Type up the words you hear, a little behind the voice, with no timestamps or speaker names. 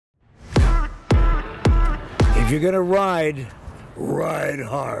you're gonna ride, ride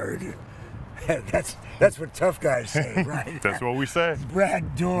hard. That's what tough guys say, right? That's what we say.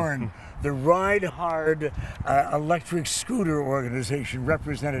 Brad Doern, the Ride Hard electric scooter organization,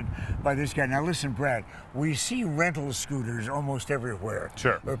 represented by this guy. Now listen, Brad, we see rental scooters almost everywhere.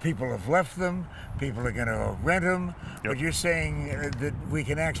 Sure. Where people have left them, people are going to rent them, but you're saying that we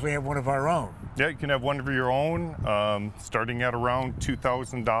can actually have one of our own. Yeah, you can have one of your own, starting at around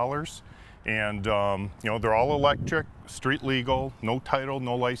 $2,000. And you know, they're all electric, street legal, no title,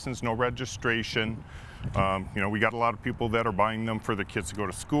 no license, no registration. You know, we got a lot of people that are buying them for the kids to go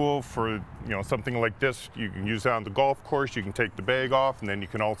to school. For, you know, something like this, you can use it on the golf course, you can take the bag off, and then you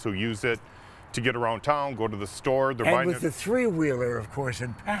can also use it to get around town, go to the store. They're and with the three-wheeler, of course,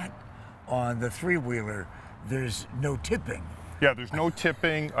 and Pat, on the three-wheeler, there's no tipping. Yeah, there's no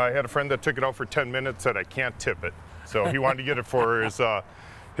tipping. I had a friend that took it out for 10 minutes, said I can't tip it. So he wanted to get it for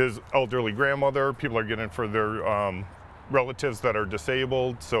his elderly grandmother. People are getting it for their relatives that are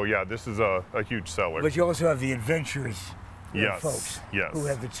disabled. So yeah, this is a huge seller. But you also have the adventurous folks who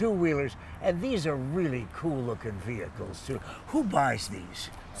have the two-wheelers, and these are really cool-looking vehicles too. Who buys these?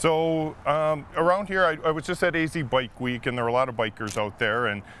 So around here, I was just at AZ Bike Week, and there are a lot of bikers out there,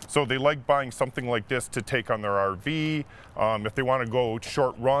 and so they like buying something like this to take on their RV. If they want to go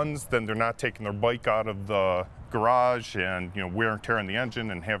short runs, then they're not taking their bike out of the garage and, you know, wear and tear on the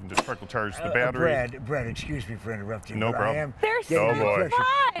engine and having to trickle charge the battery. Brad, excuse me for interrupting. No problem. I am They're so fun.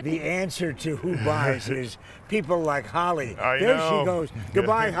 The answer to who buys is people like Holly. There she goes.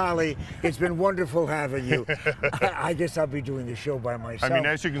 Goodbye, Holly. It's been wonderful having you. I guess I'll be doing the show by myself. I mean,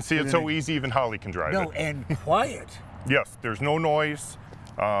 as you can see, it's so easy, even Holly can drive it. No, and quiet. Yes, there's no noise.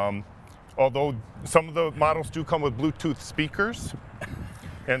 Although some of the models do come with Bluetooth speakers.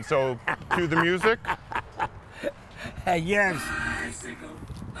 And so, cue the music. Yes.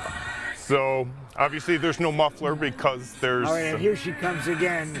 So, obviously there's no muffler because there's... All right, and here she comes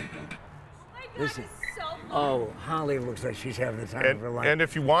again. Oh my God, Listen. it's so fun. Oh, Holly looks like she's having the time of her life. And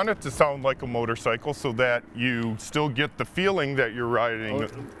if you want it to sound like a motorcycle so that you still get the feeling that you're riding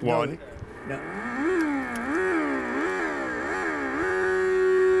one. No.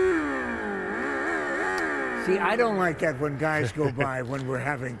 See, I don't like that when guys go by when we're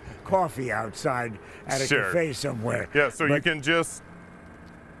having coffee outside at a cafe somewhere. Yeah, so you can just...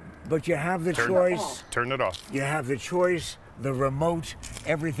 But you have the choice. Turn it off. You have the choice, the remote,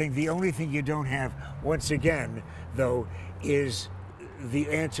 everything. The only thing you don't have, once again, though, is the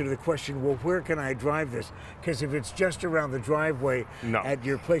answer to the question, well, where can I drive this? Because if it's just around the driveway at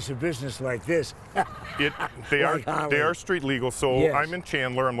your place of business like this, they are street legal. So yes. I'm in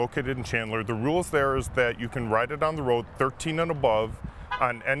Chandler. I'm located in Chandler. The rules there is that you can ride it on the road 13 and above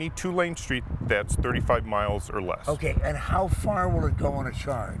on any two-lane street that's 35 miles or less. Okay, and how far will it go on a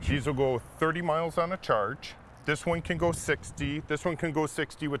charge? These will go 30 miles on a charge. This one can go 60. This one can go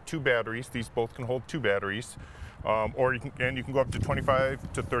 60 with 2 batteries. These both can hold 2 batteries. Or you can go up to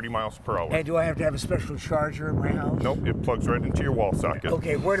 25 to 30 miles per hour. And do I have to have a special charger in my house? Nope, it plugs right into your wall socket.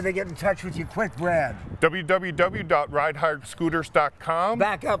 Okay, where do they get in touch with you? Quick, Brad. www.ridehardScooters.com.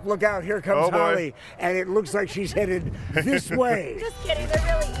 Back up, look out, here comes Holly. And it looks like she's headed this way. Just kidding,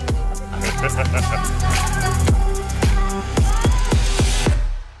 they're really easy.